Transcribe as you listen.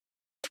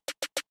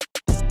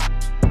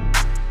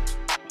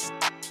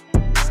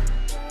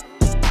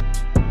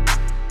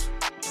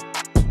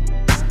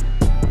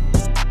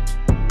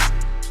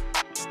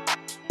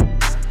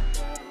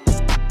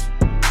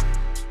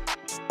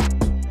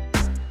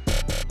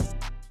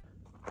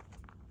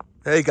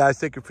Hey guys,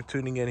 thank you for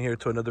tuning in here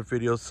to another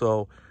video.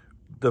 So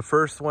the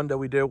first one that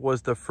we did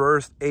was the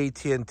first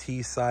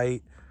AT&T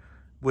site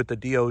with the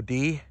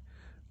DOD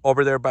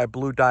over there by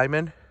Blue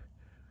Diamond.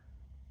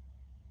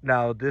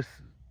 Now this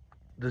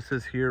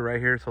is here, right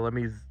here. So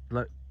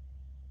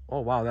oh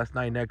wow, that's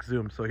 9x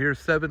zoom. So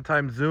here's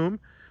 7x zoom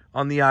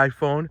on the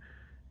iPhone.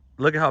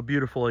 Look at how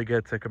beautiful it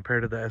gets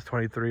compared to the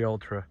S23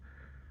 Ultra.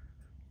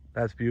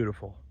 That's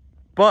beautiful.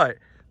 But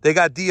they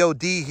got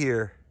DOD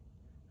here.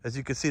 As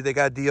you can see, they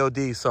got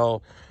DOD.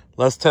 So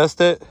let's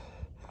test it.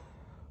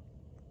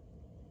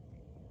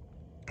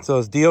 So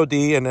it's DOD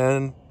and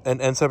then an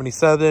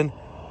N77,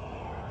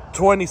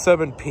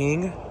 27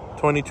 ping,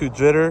 22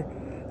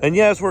 jitter. And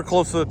yes, we're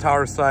close to the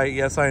tower site.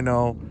 Yes, I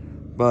know.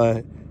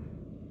 But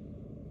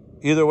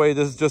either way,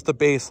 this is just the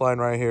baseline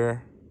right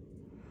here.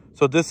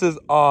 So this is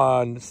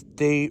on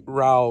State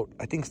Route,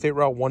 I think State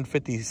Route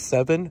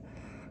 157,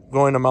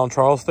 going to Mount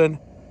Charleston,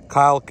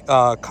 Kyle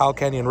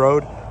Canyon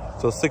Road.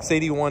 So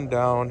 681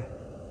 down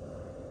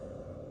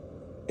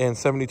and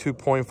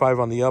 72.5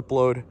 on the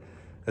upload.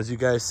 As you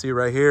guys see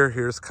right here,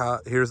 here's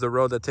the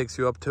road that takes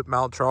you up to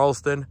Mount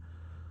Charleston.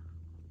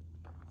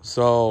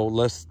 So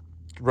let's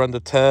run the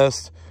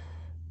test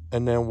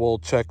and then we'll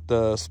check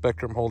the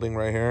spectrum holding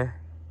right here.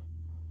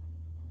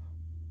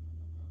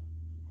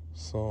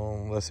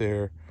 So let's see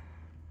here.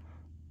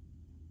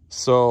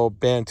 So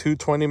band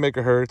 220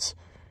 megahertz,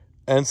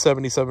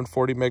 N77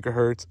 40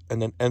 megahertz,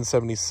 and then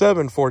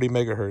N77 40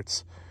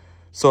 megahertz.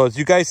 So as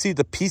you guys see,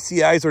 the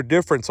PCIs are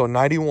different. So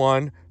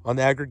 91 on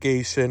the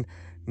aggregation,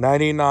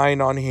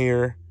 99 on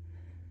here,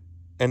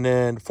 and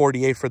then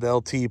 48 for the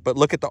LT. But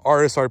look at the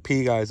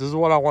RSRP, guys. This is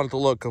what I wanted to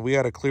look, because we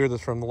had to clear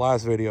this from the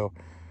last video.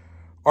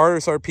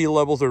 RSRP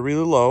levels are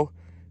really low,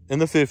 in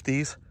the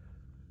 50s.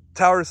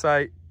 Tower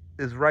site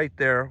is right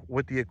there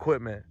with the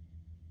equipment.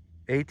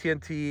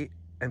 AT&T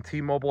and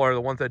T-Mobile are the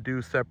ones that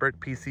do separate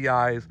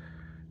PCIs.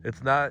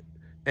 It's not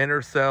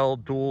inter-cell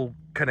dual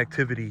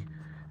connectivity.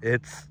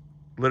 It's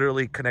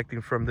literally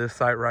connecting from this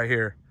site right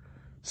here.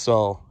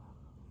 So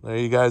there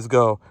you guys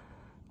go.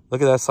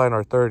 Look at that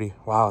Sinar 30.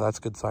 Wow, that's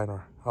good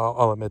Sinar.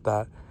 I'll admit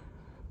that.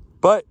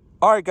 But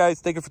all right,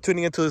 guys, thank you for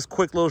tuning into this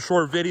quick little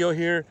short video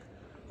here.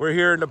 We're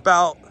here and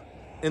about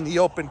in the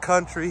open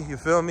country, you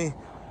feel me?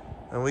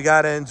 And we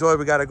gotta enjoy.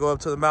 We gotta go up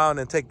to the mountain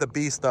and take the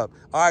beast up.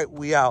 All right,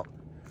 we out.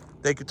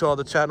 Thank you to all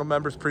the channel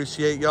members.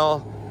 Appreciate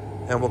y'all,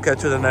 and we'll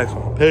catch you in the next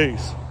one.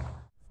 Peace.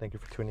 Thank you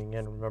for tuning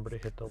in. Remember to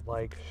hit the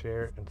like,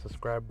 share, and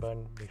subscribe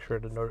button. Make sure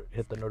to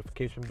hit the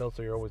notification bell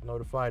so you're always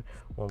notified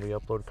when we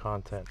upload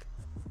content.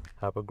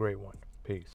 Have a great one. Peace.